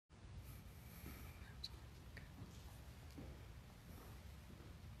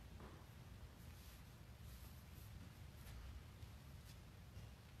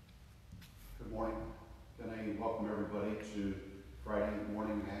morning. Can I welcome everybody to Friday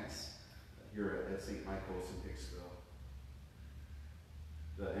morning Mass here at St. Michael's in Hicksville.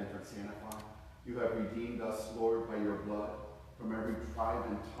 The entrance antiphon. You have redeemed us, Lord, by your blood from every tribe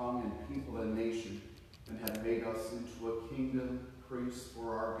and tongue and people and nation, and have made us into a kingdom, priests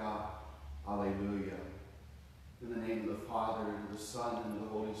for our God. Alleluia. In the name of the Father, and the Son, and of the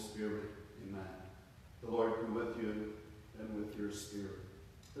Holy Spirit. Amen. The Lord be with you and with your spirit.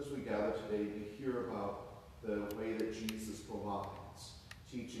 As we gather today to hear about the way that Jesus provides,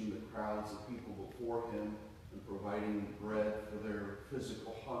 teaching the crowds of people before him and providing bread for their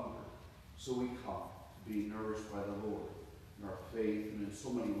physical hunger. So we come to be nourished by the Lord in our faith and in so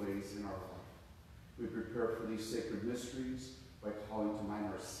many ways in our life. We prepare for these sacred mysteries by calling to mind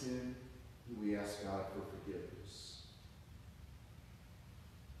our sin, and we ask God for forgiveness.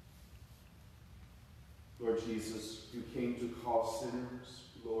 Lord Jesus, you came to call sinners.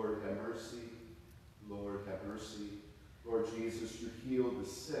 Lord, have mercy. Lord, have mercy. Lord Jesus, you healed the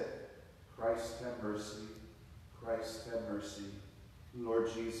sick. Christ, have mercy. Christ, have mercy.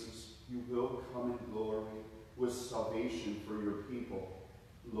 Lord Jesus, you will come in glory with salvation for your people.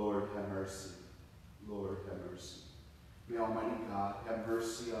 Lord, have mercy. Lord, have mercy. May Almighty God have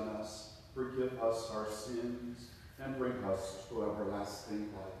mercy on us, forgive us our sins, and bring us to everlasting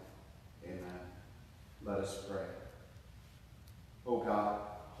life. Amen. Let us pray. O God,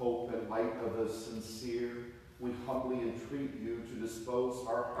 hope and light of the sincere, we humbly entreat you to dispose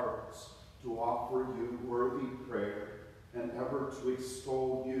our hearts to offer you worthy prayer and ever to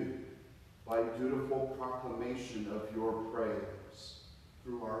extol you by dutiful proclamation of your praise.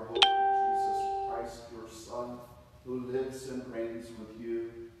 Through our Lord Jesus Christ, your Son, who lives and reigns with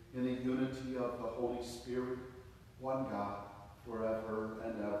you in the unity of the Holy Spirit, one God, forever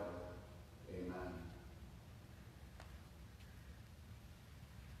and ever. Amen.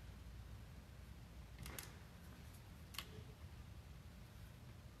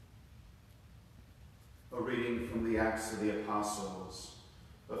 A reading from the Acts of the Apostles.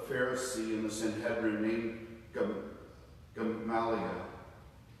 A Pharisee in the Sanhedrin named Gamaliel,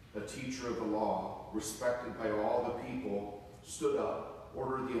 a teacher of the law, respected by all the people, stood up,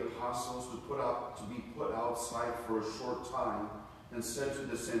 ordered the apostles to be put outside for a short time, and said to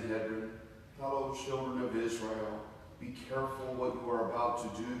the Sanhedrin, "Fellow children of Israel, be careful what you are about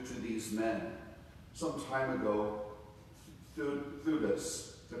to do to these men. Some time ago,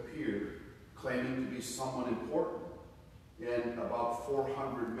 Theudas appeared, claiming to be someone important, and about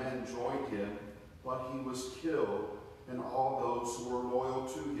 400 men joined him, but he was killed, and all those who were loyal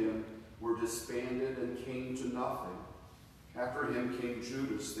to him were disbanded and came to nothing. After him came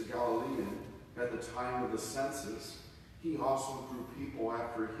Judas the Galilean at the time of the census. He also drew people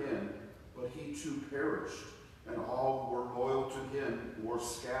after him, but he too perished, and all who were loyal to him were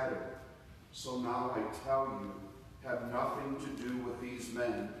scattered. So now I tell you, have nothing to do with these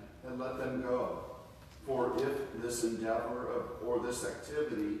men, and let them go. For if this endeavor or this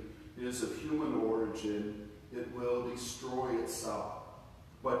activity is of human origin, it will destroy itself.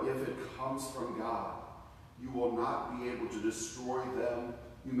 But if it comes from God, you will not be able to destroy them.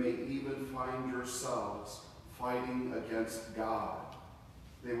 You may even find yourselves fighting against God."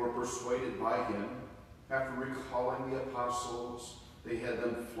 They were persuaded by him. After recalling the apostles, they had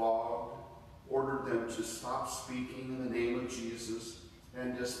them flogged, ordered them to stop speaking in the name of Jesus,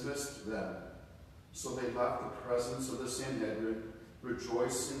 and dismissed them. So they left the presence of the Sanhedrin,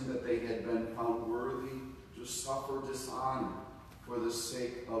 rejoicing that they had been found worthy to suffer dishonor for the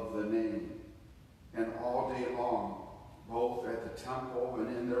sake of the name. And all day long, both at the temple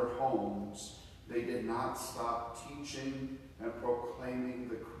and in their homes, they did not stop teaching and proclaiming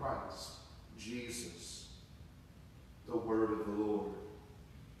the Christ, Jesus. The word of the Lord.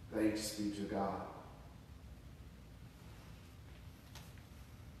 Thanks be to God.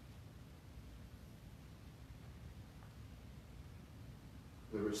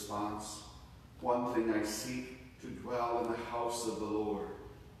 The response, one thing I seek, to dwell in the house of the Lord.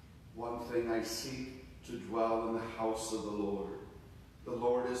 One thing I seek, to dwell in the house of the Lord. The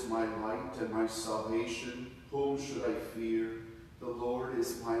Lord is my light and my salvation. Whom should I fear? The Lord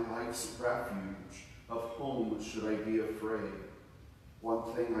is my life's refuge. Of whom should I be afraid?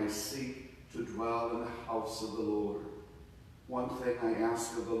 One thing I seek, to dwell in the house of the Lord. One thing I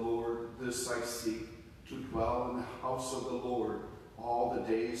ask of the Lord, this I seek, to dwell in the house of the Lord all the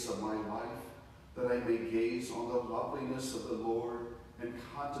days of my life, that I may gaze on the loveliness of the Lord and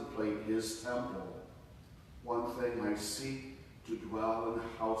contemplate his temple. One thing I seek, to dwell in the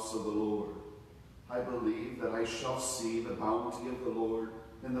house of the Lord. I believe that I shall see the bounty of the Lord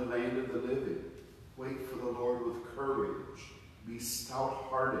in the land of the living. Wait for the Lord with courage. Be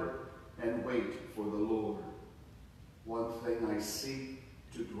stout-hearted and wait for the Lord. One thing I seek,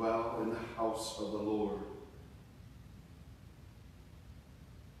 to dwell in the house of the Lord.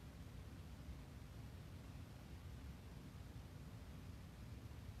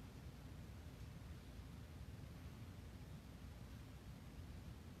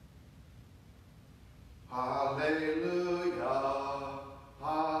 Hallelujah,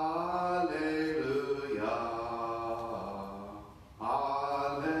 hallelujah,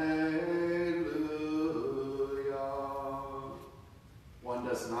 hallelujah. One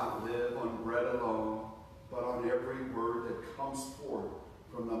does not live on bread alone, but on every word that comes forth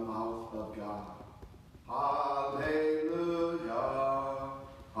from the mouth of God. Hallelujah,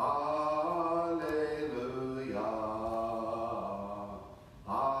 hallelujah,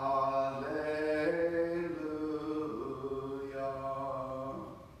 hallelujah.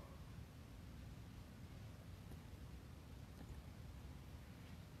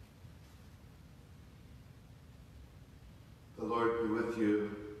 The Lord be with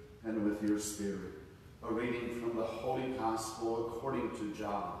you and with your spirit. A reading from the Holy Gospel according to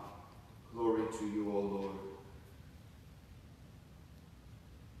John. Glory to you, O Lord.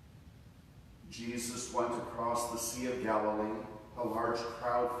 Jesus went across the Sea of Galilee. A large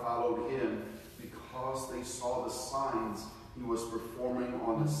crowd followed him because they saw the signs he was performing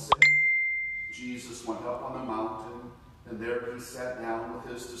on the sick. Jesus went up on the mountain, and there he sat down with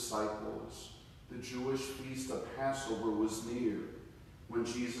his disciples. The Jewish feast of Passover was near. When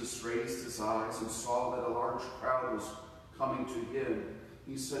Jesus raised his eyes and saw that a large crowd was coming to him,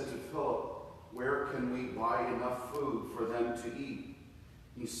 he said to Philip, "Where can we buy enough food for them to eat?"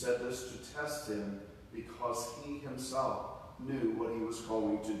 He said this to test him because he himself knew what he was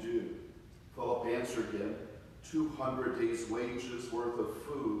going to do. Philip answered him, 200 days' wages worth of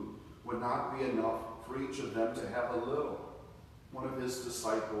food would not be enough for each of them to have a little. One of his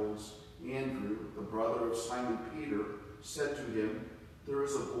disciples, Andrew, the brother of Simon Peter, said to him, "There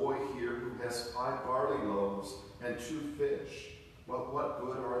is a boy here who has 5 barley loaves and 2 fish. But what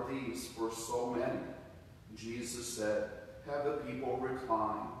good are these for so many?" Jesus said, "Have the people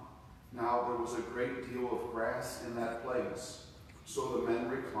recline." Now there was a great deal of grass in that place. So the men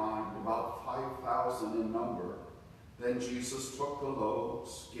reclined, about 5,000 in number. Then Jesus took the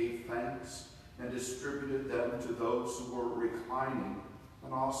loaves, gave thanks, and distributed them to those who were reclining,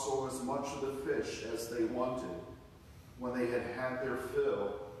 and also as much of the fish as they wanted. When they had had their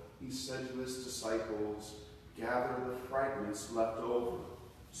fill, he said to his disciples, "Gather the fragments left over,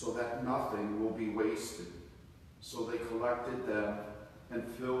 so that nothing will be wasted." So they collected them and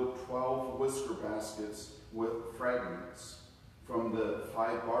filled 12 whisker baskets with fragments from the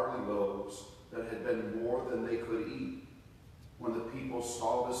 5 barley loaves that had been more than they could eat. When the people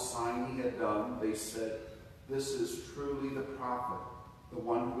saw the sign he had done, they said, "This is truly the prophet, the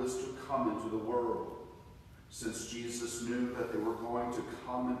one who is to come into the world." Since Jesus knew that they were going to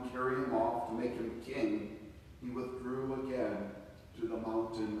come and carry him off to make him king, he withdrew again to the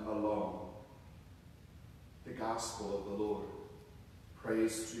mountain alone. The Gospel of the Lord.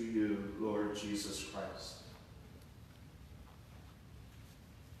 Praise to you, Lord Jesus Christ.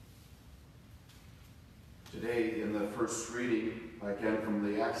 Today, in the first reading, again from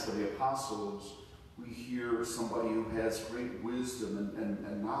the Acts of the Apostles, we hear somebody who has great wisdom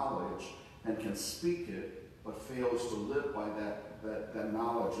and knowledge and can speak it, but fails to live by that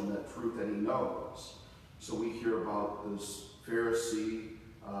knowledge and that truth that he knows. So we hear about this Pharisee,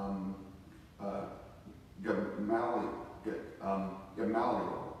 Gamaliel,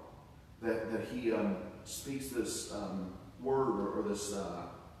 that he speaks this word or this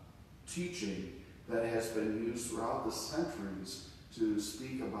teaching that has been used throughout the centuries to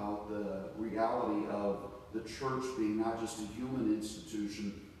speak about the reality of the church being not just a human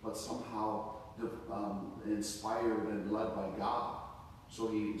institution, but somehow inspired and led by God. So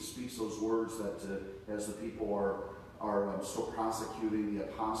he speaks those words that as the people are still prosecuting the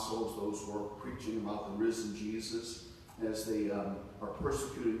apostles, those who are preaching about the risen Jesus, as they are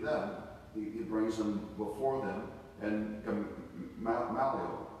persecuting them, he brings them before them, and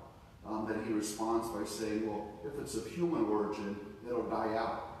Gamaliel, that he responds by saying, well, if it's of human origin, it'll die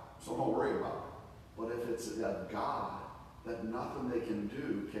out, so don't worry about it. But if it's of God, that nothing they can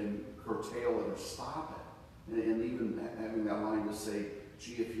do can curtail it or stop it. And even having that line to say,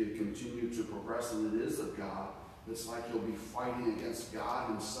 gee, if you continue to progress and it is of God, it's like you'll be fighting against God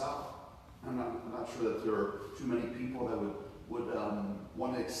himself. I'm not sure that there are too many people that would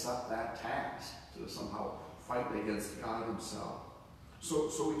want to accept that task to somehow fight against God himself.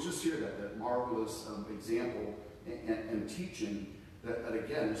 So we just hear that marvelous example and teaching that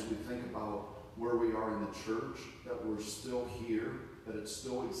again, as we think about where we are in the church, that we're still here, that it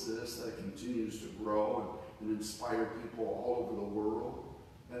still exists, that it continues to grow and inspire people all over the world.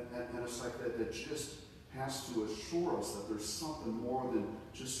 And it's like that just has to assure us that there's something more than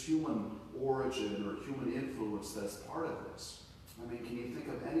just human origin or human influence that's part of this. I mean, can you think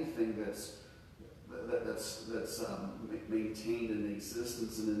of anything that's maintained in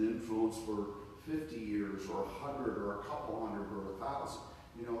existence and an influence for 50 years or 100 or a couple hundred or 1,000?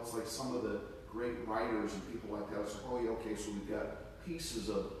 You know, it's like some of the great writers and people like that. It's like, oh yeah, okay, so we've got pieces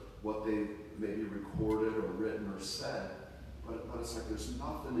of what they maybe recorded or written or said, but it's like there's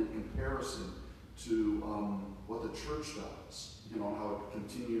nothing in comparison to what the church does. You know, how it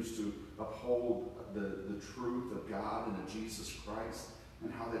continues to uphold the truth of God and of Jesus Christ,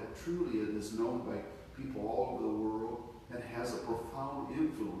 and how that truly is known by people all over the world and has a profound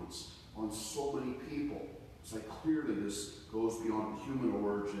influence on so many people. It's like clearly this goes beyond human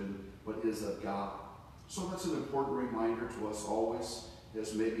origin, but is of God. So that's an important reminder to us always,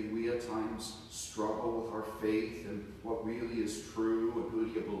 as maybe we at times struggle with our faith and what really is true and who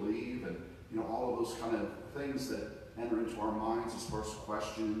do you believe, and you know, all of those kind of things that enter into our minds as far as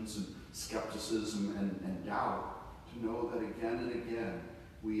questions and skepticism and doubt, to know that again and again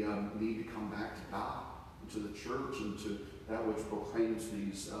we need to come back to God and to the church and to that which proclaims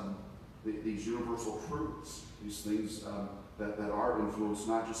these universal truths, these things that are influenced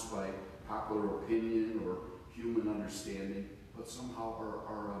not just by popular opinion or human understanding, but somehow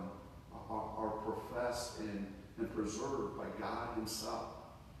are professed and preserved by God Himself.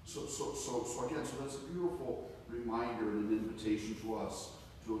 So again, that's a beautiful reminder and an invitation to us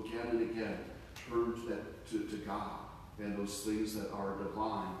to again and again turn to God and those things that are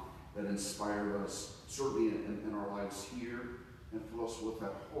divine, that inspire us, certainly in our lives here, and fill us with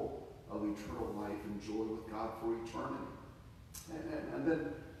that hope of eternal life and joy with God for eternity. And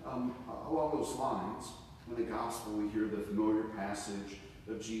then along those lines, in the gospel we hear the familiar passage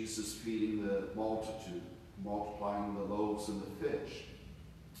of Jesus feeding the multitude, multiplying the loaves and the fish.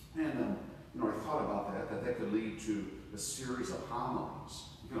 And you know, I thought about that could lead to a series of homilies,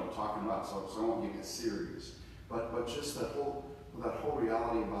 you know, talking about, so I won't get serious, but just that whole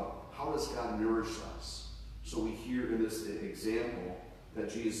reality about how does God nourish us. So we hear in this example that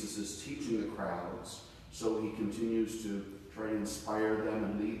Jesus is teaching the crowds, so He continues to try to inspire them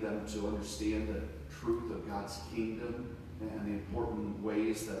and lead them to understand the truth of God's kingdom and the important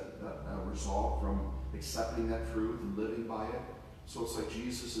ways that result from accepting that truth and living by it. So it's like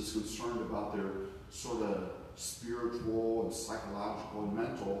Jesus is concerned about their sort of spiritual and psychological and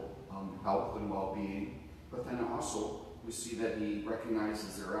mental health and well-being. But then also we see that He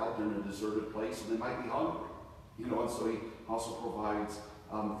recognizes they're out there in a deserted place and they might be hungry. You know, and so He also provides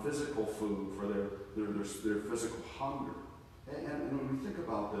physical food for their physical hunger. And when we think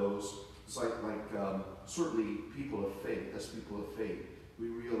about those, it's like certainly people of faith, as people of faith, we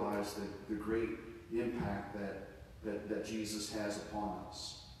realize the great impact that Jesus has upon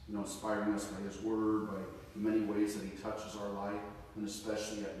us. You know, inspiring us by His Word, by the many ways that He touches our life, and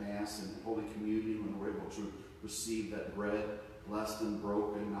especially at Mass and Holy Communion when we're able to receive that bread blessed and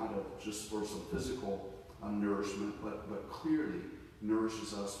broken, not just for some physical nourishment, but clearly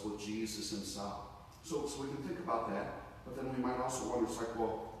nourishes us with Jesus Himself. So we can think about that, but then we might also wonder, it's like,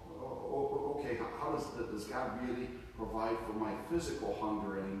 well, okay, how does God really provide for my physical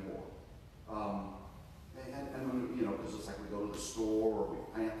hunger anymore? And when, you know, because it's like we go to the store or we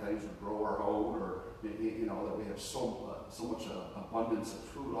plant things or grow our own, or you know, that we have so much abundance of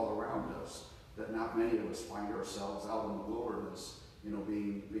food all around us that not many of us find ourselves out in the wilderness, you know,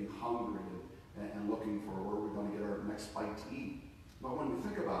 being hungry and looking for where we're going to get our next bite to eat. But when we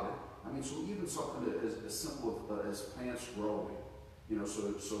think about it, I mean, so even something as simple as plants growing, you know,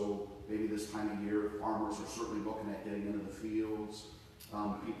 so maybe this time of year, farmers are certainly looking at getting into the fields.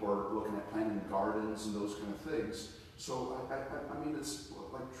 People are looking at planting gardens and those kind of things. So, I mean, it's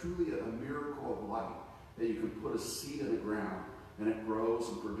like truly a miracle of life that you can put a seed in the ground and it grows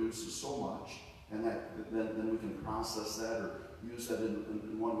and produces so much, and then we can process that or use that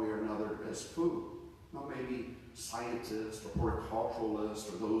in one way or another as food. Now, maybe scientists or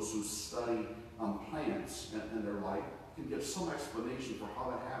horticulturalists or those who study plants in their life can give some explanation for how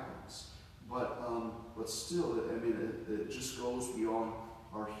that happens. But still, I mean, it just goes beyond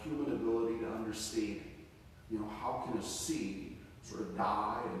our human ability to understand. You know, how can a seed sort of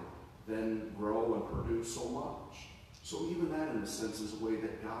die and then grow and produce so much? So even that, in a sense, is a way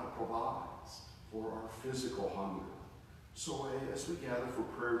that God provides for our physical hunger. So as we gather for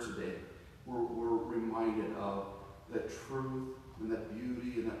prayer today, we're reminded of that truth and that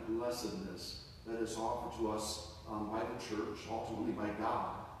beauty and that blessedness that is offered to us by the church, ultimately by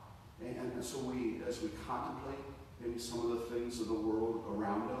God. And so as we contemplate maybe some of the things of the world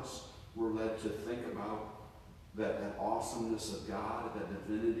around us. We're led to think about that awesomeness of God, that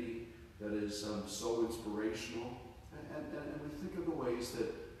divinity that is so inspirational. And we think of the ways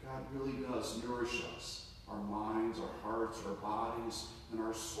that God really does nourish us, our minds, our hearts, our bodies, and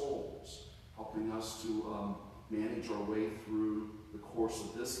our souls, helping us to manage our way through the course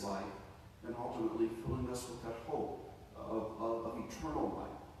of this life, and ultimately filling us with that hope of eternal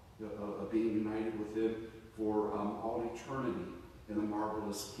life, of being united with Him for all eternity in the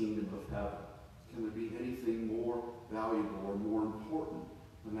marvelous kingdom of heaven. Can there be anything more valuable or more important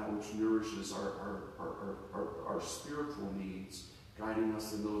than that which nourishes our spiritual needs, guiding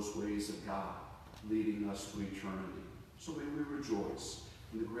us in those ways of God, leading us to eternity? So may we rejoice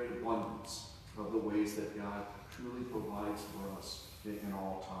in the great abundance of the ways that God truly provides for us in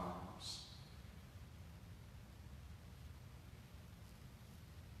all times.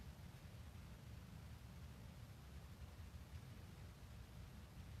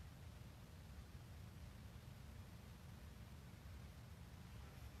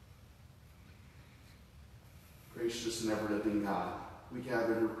 Gracious and ever-living God, we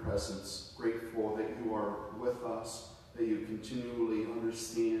gather in your presence, grateful that you are with us, that you continually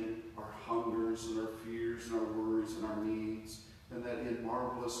understand our hungers and our fears and our worries and our needs, and that in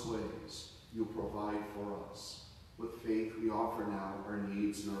marvelous ways you provide for us. With faith, we offer now our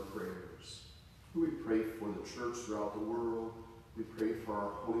needs and our prayers. We pray for the church throughout the world. We pray for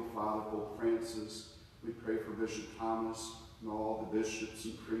our Holy Father, Pope Francis. We pray for Bishop Thomas and all the bishops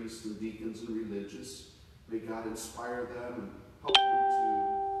and priests and deacons and religious. May God inspire them and help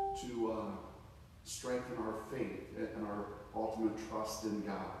them to strengthen our faith and our ultimate trust in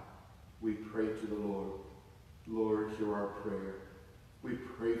God. We pray to the Lord. Lord, hear our prayer. We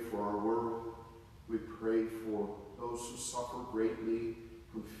pray for our world. We pray for those who suffer greatly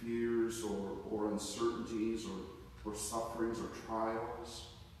from fears or uncertainties or sufferings or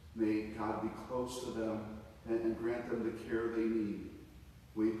trials. May God be close to them and grant them the care they need.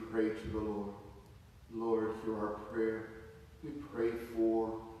 We pray to the Lord. Lord, hear our prayer. We pray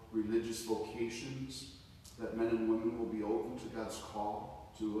for religious vocations, that men and women will be open to God's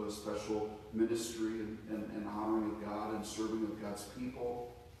call to a special ministry and honoring of God and serving of God's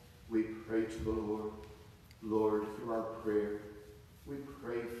people. We pray to the Lord. Lord, hear our prayer. We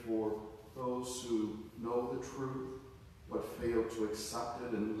pray for those who know the truth but fail to accept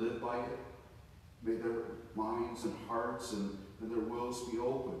it and live by it. May their minds and hearts and their wills be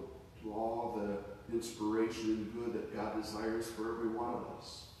open to all the inspiration and good that God desires for every one of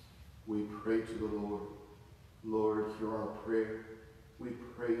us. We pray to the Lord. Lord, hear our prayer. We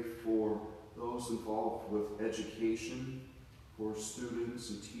pray for those involved with education, for students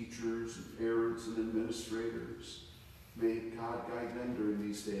and teachers and parents and administrators. May God guide them during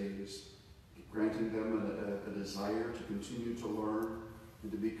these days, granting them a desire to continue to learn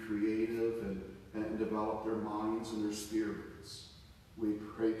and to be creative and develop their minds and their spirits. We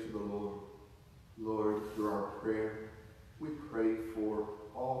pray to the Lord. Lord, hear our prayer. We pray for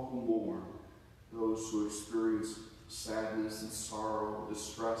all who mourn, those who experience sadness and sorrow and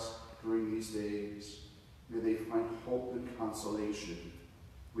distress during these days. May they find hope and consolation.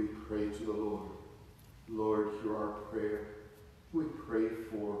 We pray to the Lord. Lord, hear our prayer. We pray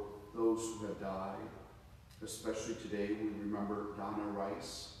for those who have died. Especially today, we remember Donna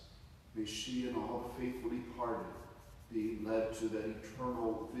Rice. May she and all the faithfully departed be led to that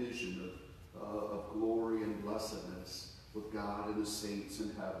eternal vision of glory and blessedness with God and the saints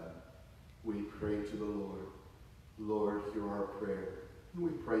in heaven. We pray to the Lord. Lord, hear our prayer. And we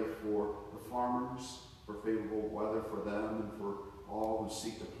pray for the farmers, for favorable weather for them and for all who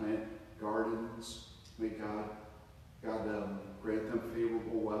seek to plant gardens. May God grant them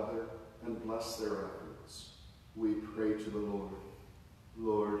favorable weather and bless their efforts. We pray to the Lord.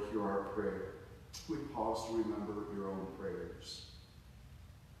 Lord, hear our prayer. We pause to remember your own prayers.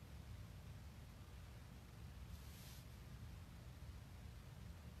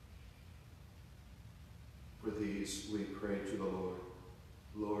 For these we pray to the Lord.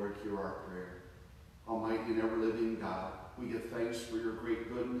 Lord, hear our prayer. Almighty and ever-living God, we give thanks for your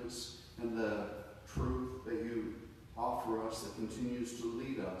great goodness and the truth that you offer us that continues to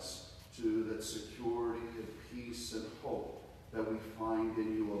lead us to that security and peace and hope that we find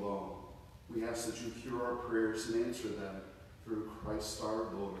in you alone. We ask that you hear our prayers and answer them through Christ our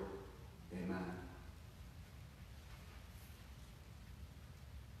Lord. Amen.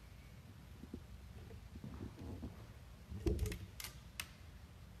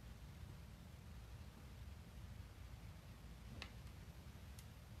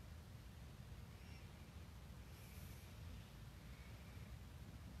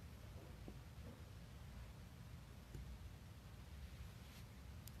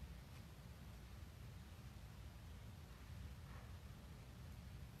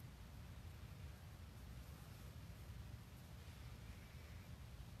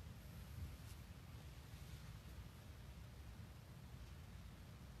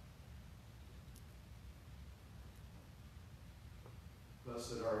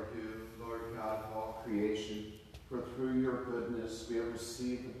 Blessed are you, Lord God of all creation, for through your goodness we have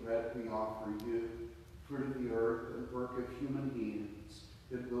received the bread we offer you, fruit of the earth and work of human hands.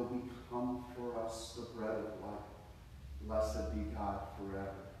 It will become for us the bread of life. Blessed be God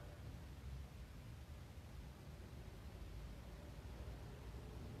forever.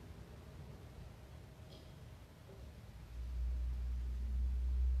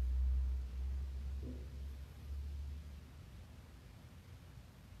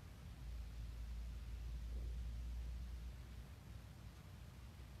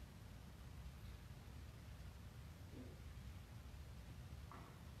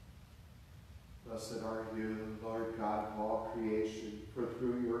 Blessed are you, Lord God of all creation, for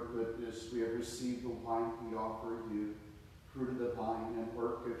through your goodness we have received the wine we offer you, fruit of the vine and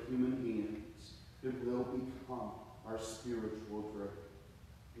work of human hands. It will become our spiritual drink.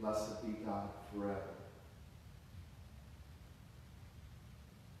 Blessed be God forever.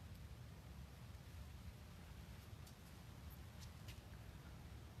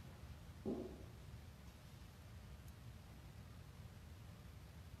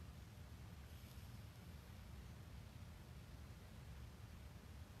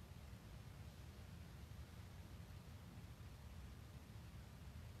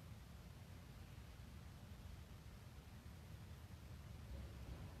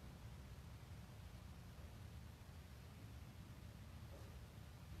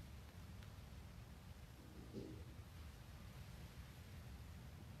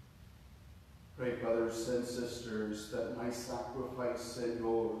 Pray, brothers and sisters, that my sacrifice and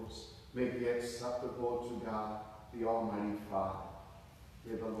yours may be acceptable to God, the Almighty Father.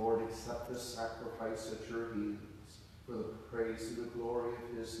 May the Lord accept this sacrifice at your hands for the praise and the glory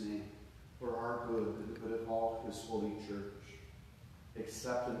of his name, for our good and the good of all his holy church.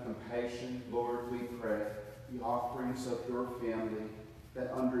 Accept in compassion, Lord, we pray, the offerings of your family,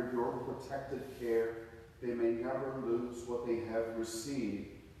 that under your protective care they may never lose what they have received,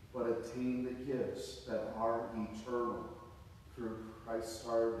 but attain the gifts that are eternal. Through Christ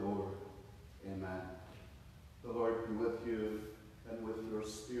our Lord. Amen. The Lord be with you and with your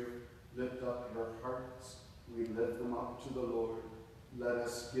spirit. Lift up your hearts. We lift them up to the Lord. Let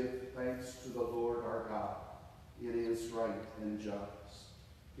us give thanks to the Lord our God. It is right and just.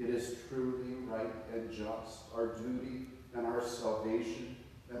 It is truly right and just, our duty and our salvation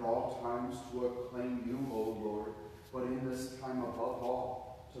at all times to acclaim you, O Lord, but in this time above all,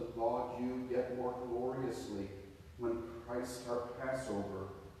 to laud you yet more gloriously when Christ our Passover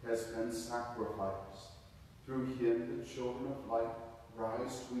has been sacrificed. Through him the children of light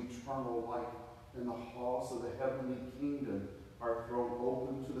rise to eternal life, and the halls of the heavenly kingdom are thrown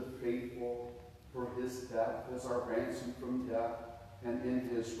open to the faithful. For his death is our ransom from death, and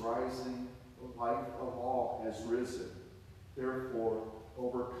in his rising the life of all has risen. Therefore,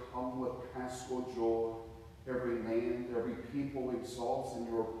 overcome with paschal joy, every land, every people exalts in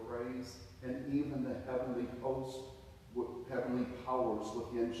your praise, and even the heavenly host, heavenly powers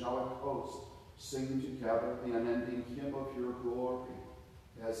with the angelic host sing together the unending hymn of your glory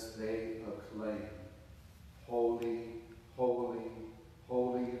as they acclaim. Holy, holy,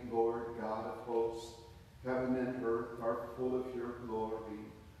 holy Lord God of hosts, heaven and earth are full of your glory.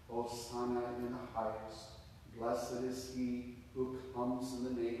 Hosanna in the highest. Blessed is he who comes in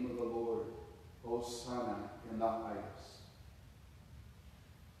the name of the Lord. Hosanna in the highest.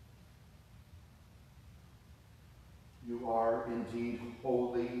 You are indeed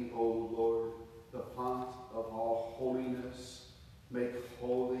holy, O Lord, the fount of all holiness. Make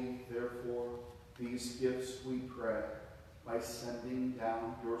holy, therefore, these gifts, we pray, by sending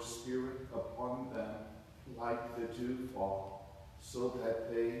down your Spirit upon them like the dewfall, so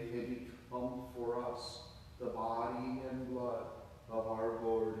that they may become for us the body and blood of our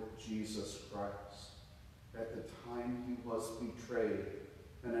Lord Jesus Christ. At the time he was betrayed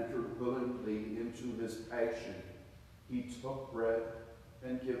and entered willingly into his passion, he took bread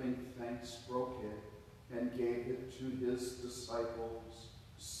and giving thanks broke it and gave it to his disciples,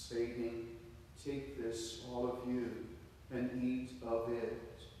 saying, "Take this, all of you, and eat of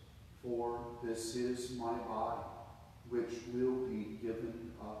it, for this is my body, which will be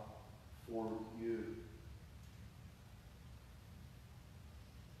given up for you."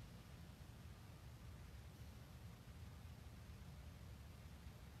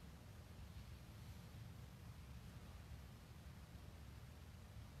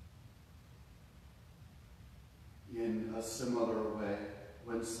 In a similar way,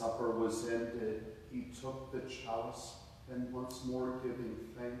 when supper was ended, he took the chalice, and once more giving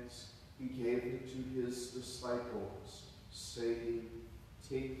thanks, he gave it to his disciples, saying,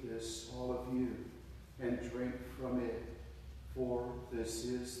 "Take this, all of you, and drink from it, For this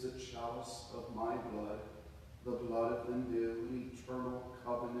is the chalice of my blood, the blood of the new and eternal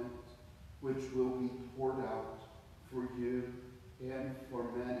covenant, which will be poured out for you and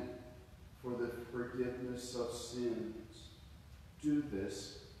for many, for the forgiveness of sins. Do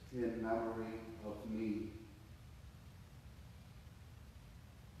this in memory of me.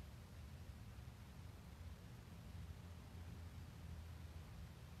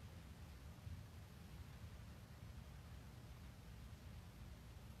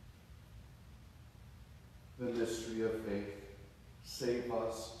 The mystery of faith. Save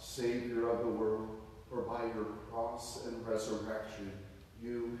us, Savior of the world, for by your cross and resurrection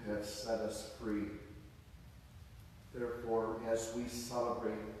you have set us free. Therefore, as we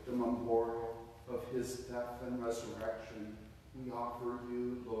celebrate the memorial of his death and resurrection, we offer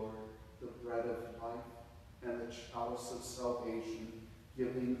you, Lord, the bread of life and the chalice of salvation,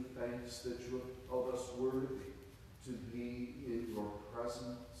 giving thanks that you have held us worthy to be in your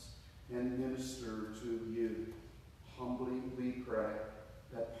presence and minister to you. Humbly we pray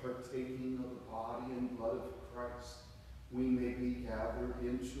that partaking of the body and blood of Christ, we may be gathered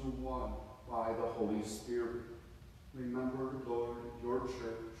into one by the Holy Spirit. Remember, Lord, your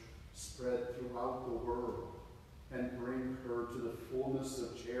church spread throughout the world, and bring her to the fullness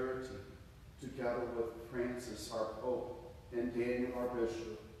of charity, together with Francis, our Pope, and Daniel, our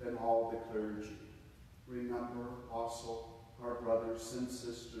Bishop, and all the clergy. Remember also our brothers and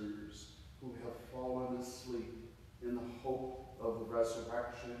sisters who have fallen asleep in the hope of the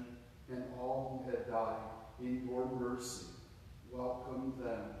resurrection, and all who have died in your mercy. Welcome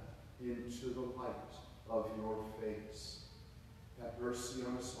them into the light of your face. Have mercy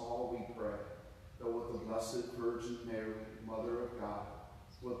on us all, we pray, that with the Blessed Virgin Mary, Mother of God,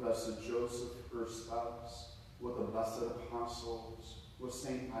 with Blessed Joseph, her spouse, with the blessed apostles, with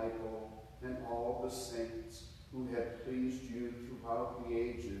Saint Michael, and all the saints who have pleased you throughout the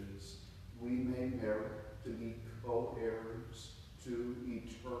ages, we may merit to be co-heirs to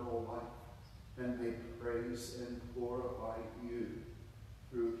eternal life, and may praise and glorify you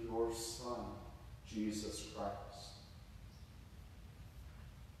through your Son, Jesus Christ.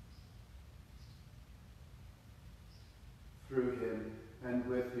 Through him, and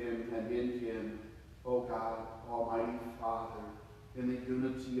with him, and in him, O God, Almighty Father, in the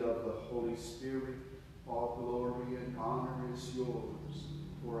unity of the Holy Spirit, all glory and honor is yours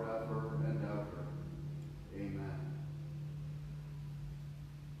forever and ever. Amen.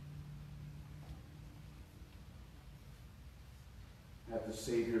 At the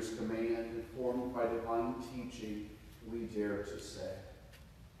Savior's command, informed by divine teaching, we dare to say,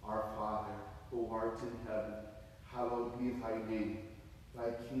 Our Father, who art in heaven, hallowed be thy name.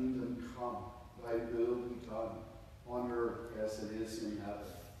 Thy kingdom come, thy will be done, on earth as it is in heaven.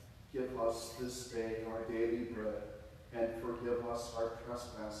 Give us this day our daily bread, and forgive us our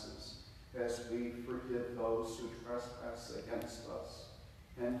trespasses, as we forgive those who trespass against us.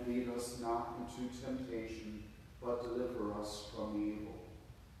 And lead us not into temptation, but deliver us from evil.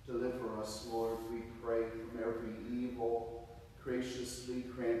 Deliver us, Lord, we pray, from every evil. Graciously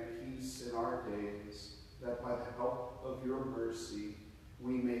grant peace in our days, that by the help of your mercy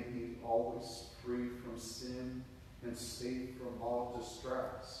we may be always free from sin and safe from all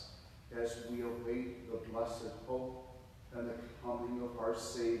distress, as we await the blessed hope and the coming of our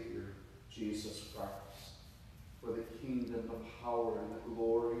Savior, Jesus Christ. For the kingdom, the power, and the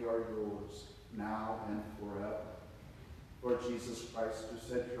glory are yours, now and forever. Lord Jesus Christ, who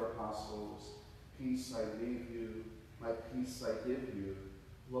said to your apostles, Peace I leave you, my peace I give you,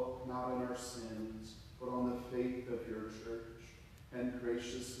 look not on our sins, but on the faith of your church, and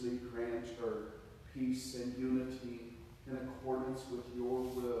graciously grant her peace and unity in accordance with your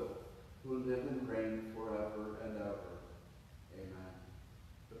will, who live and reign forever and ever. Amen.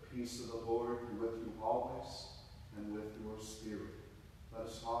 The peace of the Lord be with you always, and with your spirit. Let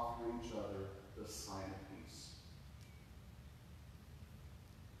us offer each other the sign of peace.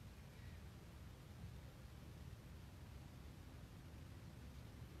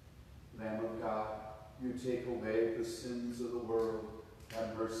 Lamb of God, you take away the sins of the world,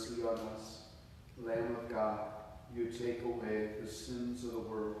 have mercy on us. Lamb of God, you take away the sins of the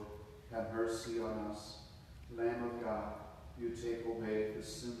world, have mercy on us. Lamb of God, you take away the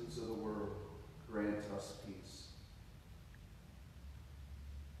sins of the world, grant us peace.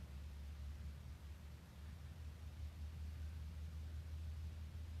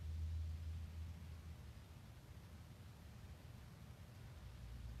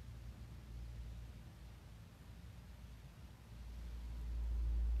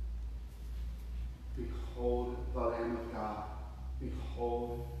 Behold the Lamb of God.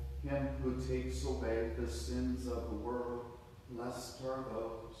 Behold him who takes away the sins of the world. Blessed are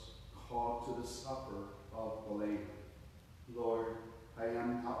those called to the supper of the Lamb. Lord, I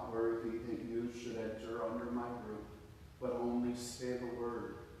am not worthy that you should enter under my roof, but only say the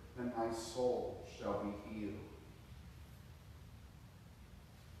word, and my soul shall be healed.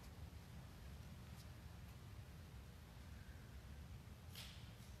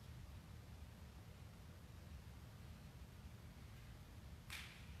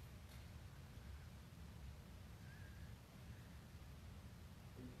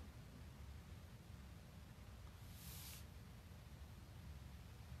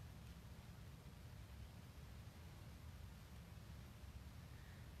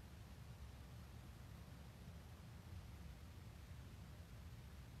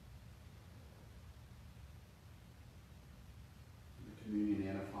 Communion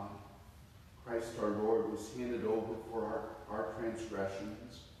Antiphon. Christ our Lord was handed over for our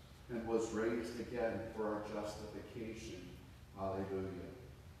transgressions and was raised again for our justification. Hallelujah.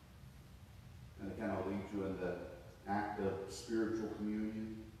 And again, I'll lead you in the act of spiritual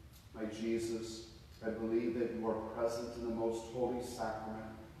communion. My Jesus, I believe that you are present in the most holy sacrament.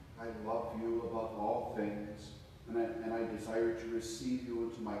 I love you above all things, and I desire to receive you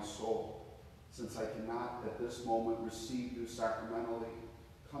into my soul. Since I cannot at this moment receive you sacramentally,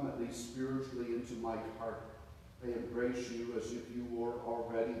 come at least spiritually into my heart. I embrace you as if you were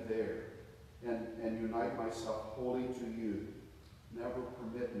already there, and unite myself wholly to you. Never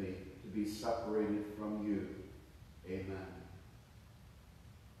permit me to be separated from you. Amen.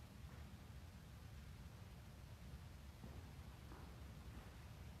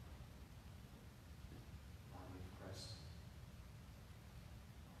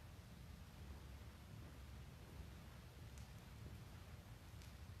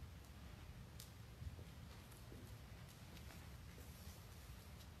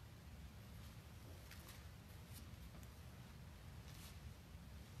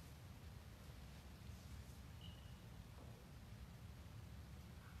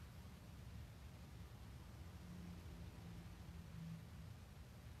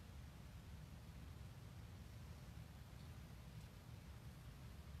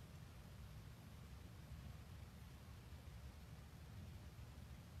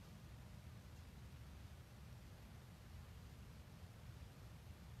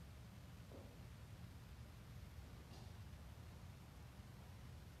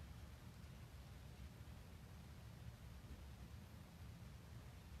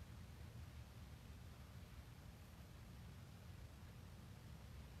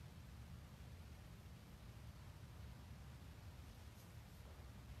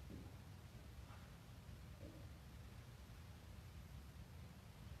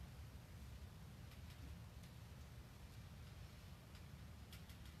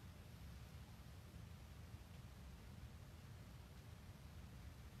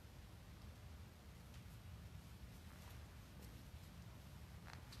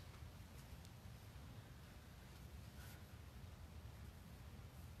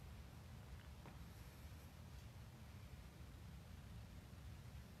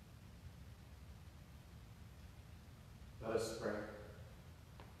 Let us pray.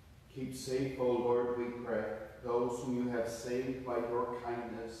 Keep safe, O Lord, we pray, those whom you have saved by your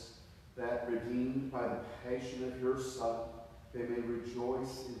kindness, that, redeemed by the passion of your Son, they may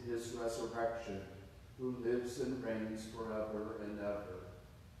rejoice in his resurrection, who lives and reigns forever and ever.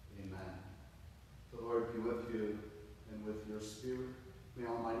 Amen. The Lord be with you and with your spirit. May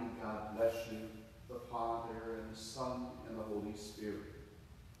Almighty God bless you, the Father, and the Son, and the Holy Spirit.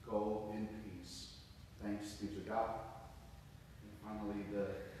 Go in peace. Thanks be to God. And finally, the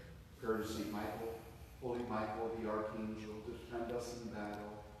prayer to St. Michael. Holy Michael, the archangel, defend us in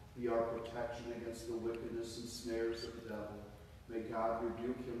battle. Be our protection against the wickedness and snares of the devil. May God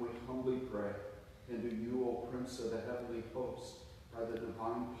rebuke him, we humbly pray. And to you, O Prince of the heavenly host, by the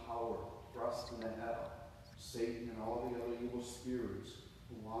divine power thrust into hell, Satan and all the other evil spirits